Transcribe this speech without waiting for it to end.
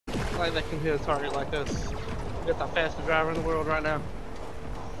like they can hit a target like us. We got the fastest driver in the world right now.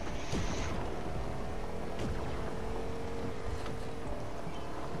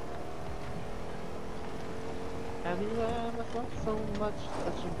 Have you ever felt so much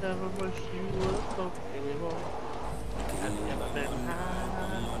that you never wish you would have felt anymore? Have you ever been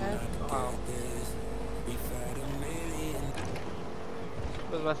high? Oh.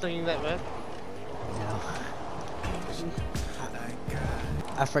 Was I singing that bad? No.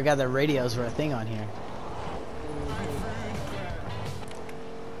 I forgot that radios were a thing on here.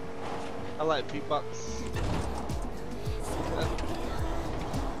 I like beatbox.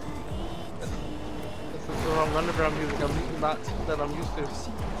 This is the wrong underground music that I'm used to.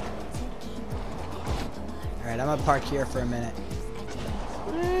 Alright, I'm gonna park here for a minute.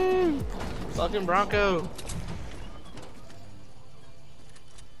 Woo! Fucking Bronco.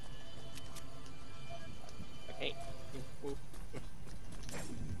 Okay.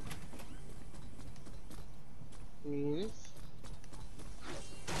 Yes.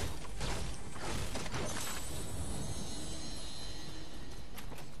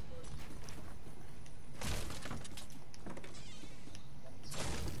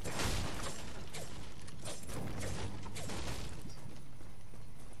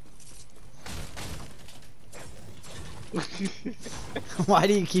 Why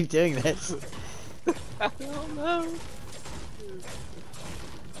do you keep doing this? I don't know.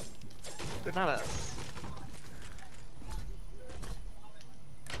 They're not us.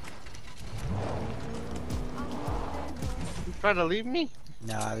 You trying to leave me?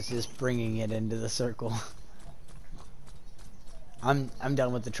 No, I was just bringing it into the circle. I'm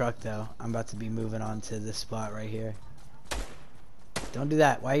done with the truck though. I'm about to be moving on to this spot right here. Don't do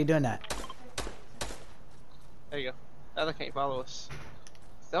that. Why are you doing that? There you go. Now they can't follow us.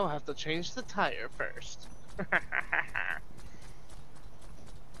 They'll have to change the tire first.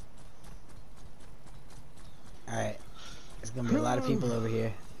 Alright. There's gonna be a lot of people over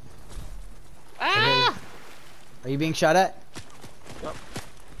here. Ah! Are you being shot at? Yep.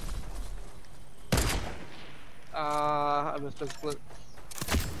 I missed a split.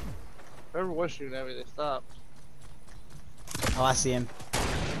 Whoever was shooting at me, they stopped. Oh, I see him.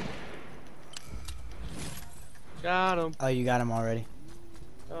 Got him. Oh, you got him already.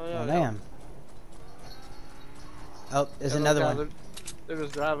 Oh, yeah. Oh, damn. Oh, there's another one. They're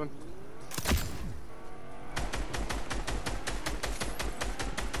just driving.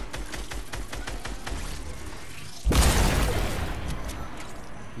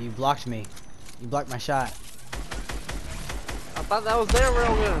 You blocked me. You blocked my shot. I thought that was their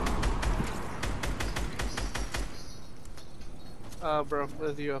railgun. Bro,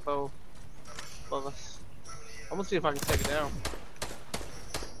 there's a UFO above us. I'm gonna see if I can take it down.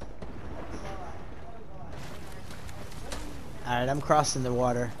 Alright, I'm crossing the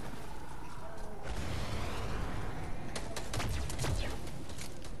water.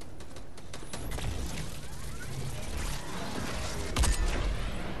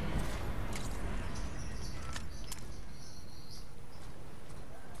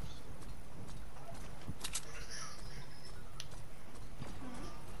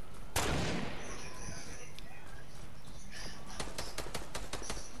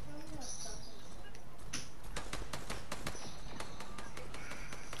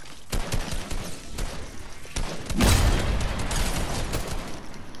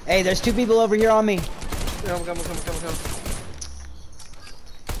 Hey, there's two people over here on me. Yeah, I'm coming.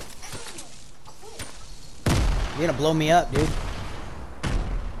 You're gonna blow me up, dude.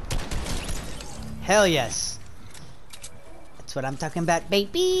 Hell yes. That's what I'm talking about,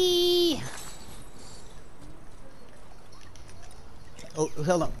 baby. Oh,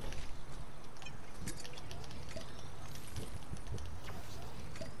 hold on.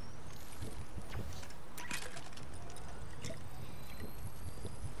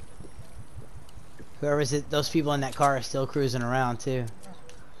 Whoever is it, those people in that car are still cruising around too.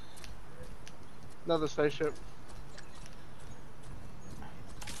 Another spaceship.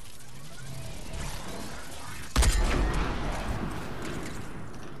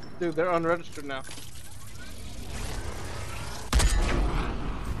 Dude, they're unregistered now.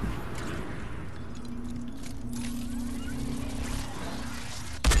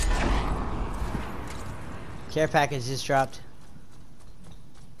 Care package just dropped.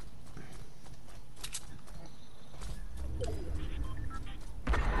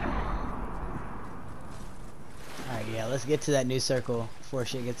 Alright, yeah, let's get to that new circle before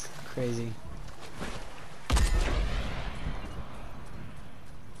shit gets crazy.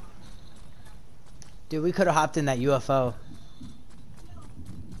 Dude, we could have hopped in that UFO.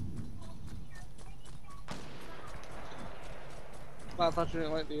 I thought you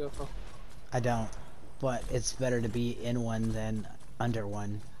didn't like the UFO. I don't, but it's better to be in one than under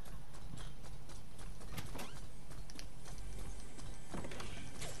one.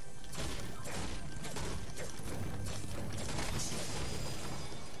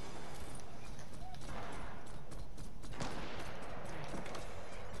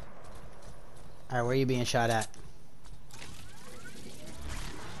 Alright, where are you being shot at?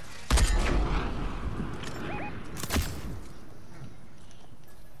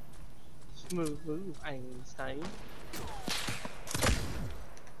 Smooth move, Einstein.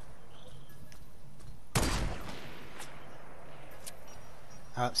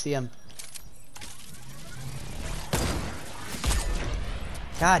 Oh, see him.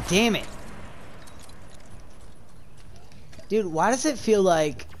 God damn it. Dude, why does it feel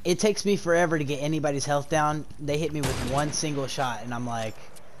like it takes me forever to get anybody's health down? They hit me with one single shot and I'm like,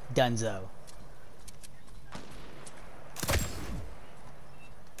 dunzo.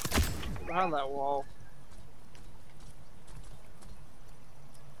 Behind that wall.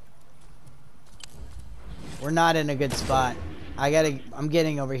 We're not in a good spot. I'm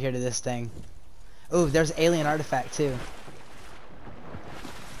getting over here to this thing. Ooh, there's alien artifact too.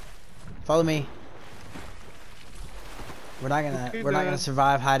 Follow me. We're not gonna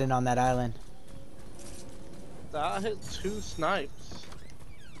survive hiding on that island. I hit 2 snipes.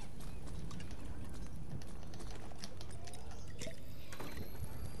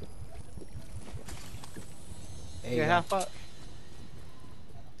 There you Yeah, go. half up.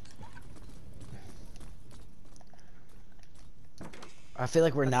 I feel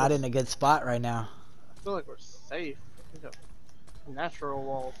like we're not in a good spot right now. I feel like we're safe. We got natural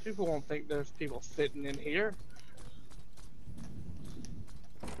walls. People won't think there's people sitting in here.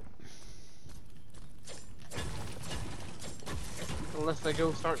 Unless they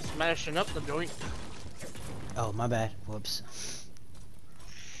go start smashing up the joint. Oh, my bad. Whoops.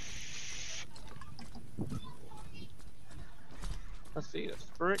 Let's see, it's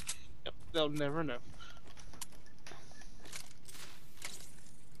brick. Yep, they'll never know.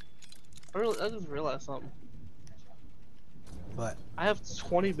 I just realized something. What? I have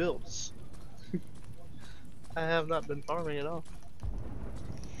 20 builds. I have not been farming at all.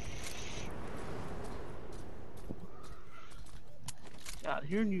 God,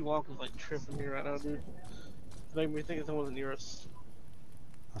 hearing you walk is like tripping me right now, dude. It's making me think someone's near us.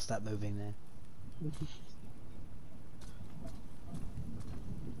 I'll stop moving then.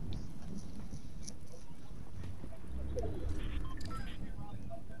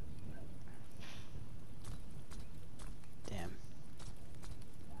 Damn.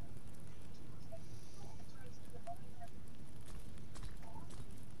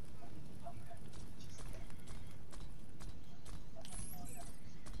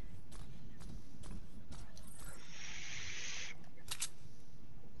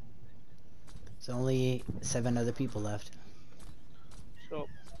 There's only 7 other people left. So,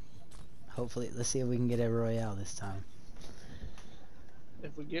 Hopefully, let's see if we can get a Royale this time.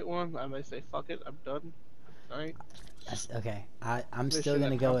 if we get one, I may say, fuck it, I'm done. Alright. That's, okay, I'm Make still sure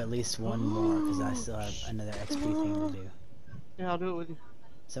gonna that go counts. at least one more because I still have another XP thing to do. Yeah, I'll do it with you.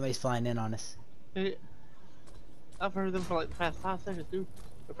 Somebody's flying in on us. Hey, I've heard them for like the past 5 seconds, dude.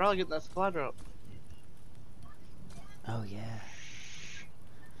 They're probably getting that supply drop. Oh yeah.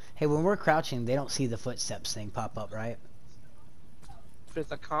 Hey, when we're crouching, they don't see the footsteps thing pop up, right? If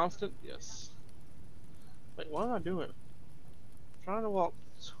it's a constant, yes. Wait, what am I doing? I'm trying to walk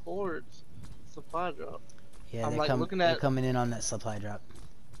towards supply drop. Yeah, I'm they're, like they're coming in on that supply drop.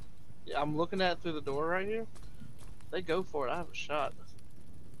 Yeah, I'm looking at it through the door right here. They go for it. I have a shot.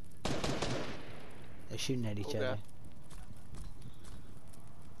 They're shooting at each Okay. other.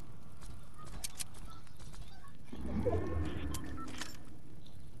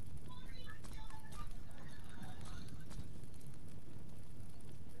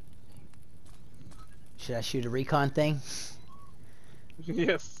 Should I shoot a recon thing?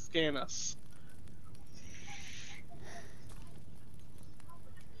 Yes, scan us.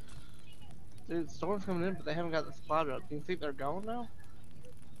 Dude, storm's coming in, but they haven't got the supply drop. Do you think they're gone now?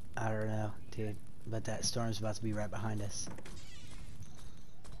 I don't know, dude. But that storm's about to be right behind us.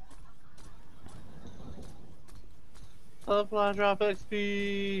 Supply drop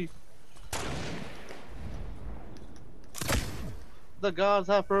XP! The gods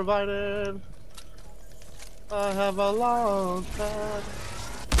have provided! I have a launch pad!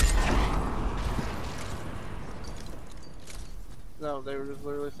 No, they were just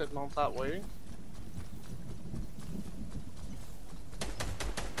literally sitting on top waiting.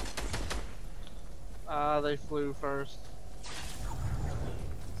 They flew first.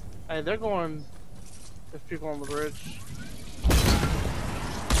 Hey, they're going... There's people on the bridge.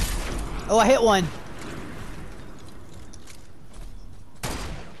 Oh, I hit one.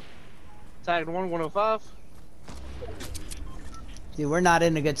 Tagged 105. Dude, we're not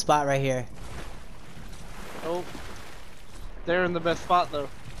in a good spot right here. Oh. They're in the best spot though.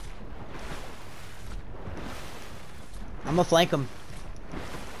 I'm gonna flank them.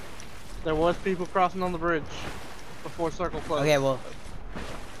 There was people crossing on the bridge before circle closed. Okay, well.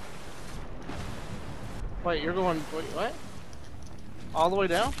 Wait, you're going, wait, what? All the way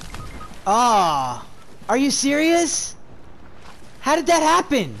down? Ah, are you serious? How did that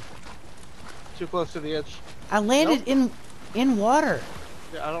happen? Too close to the edge. I landed in water.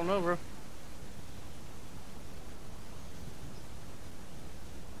 Yeah, I don't know, bro.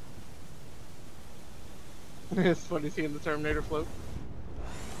 It's funny seeing the Terminator float.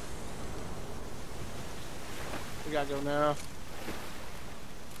 We gotta go now.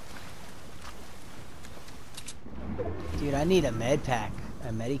 Dude, I need a med pack, a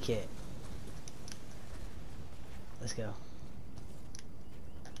medikit. Let's go.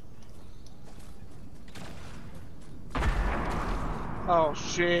 Oh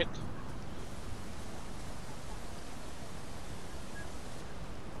shit.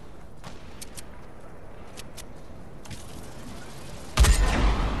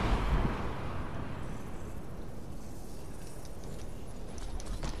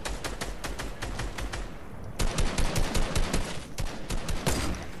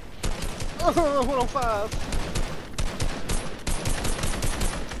 Oh, 105.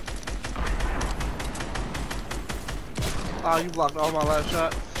 Oh, you blocked all my last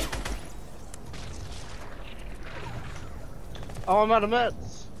shots. Oh, I'm out of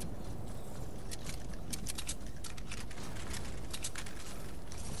meds.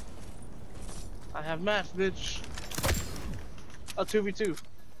 I have mats, bitch. A 2v2.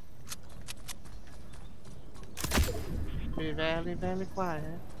 Be very, very quiet.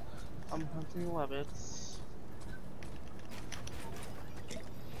 I'm hunting rabbits.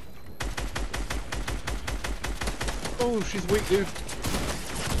 Oh, she's weak, dude.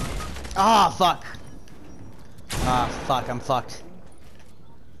 Ah, fuck. Ah, fuck, I'm fucked.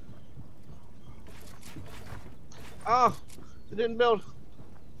 Oh, it didn't build.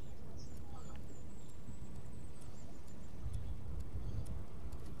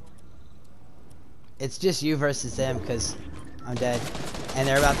 It's just you versus them, because I'm dead. And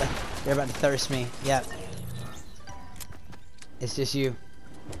they're about to thirst me. Yep. It's just you.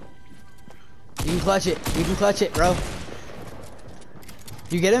 You can clutch it. You can clutch it, bro.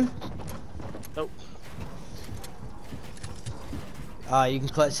 You get him? Nope. Oh, you can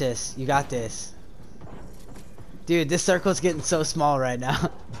clutch this. You got this. Dude, this circle's getting so small right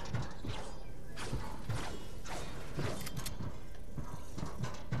now.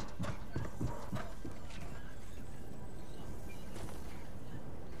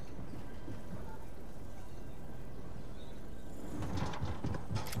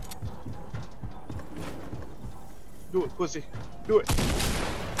 Do it, pussy. Do it.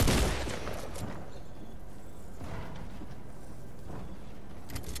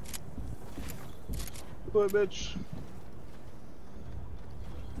 Do it, bitch.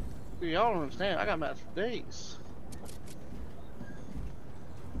 Dude, y'all don't understand. I got mats for days.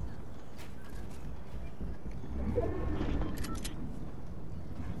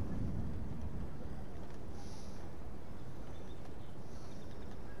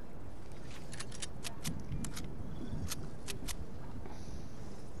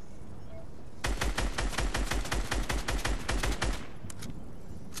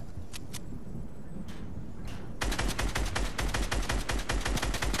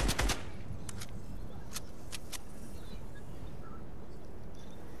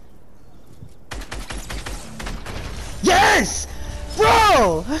 Yes!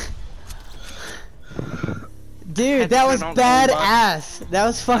 Bro! Dude, that was badass. That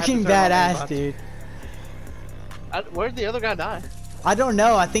was fucking badass, dude. Where'd the other guy die? I don't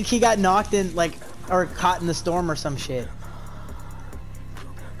know. I think he got knocked in, like, or caught in the storm or some shit.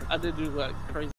 I did do like crazy.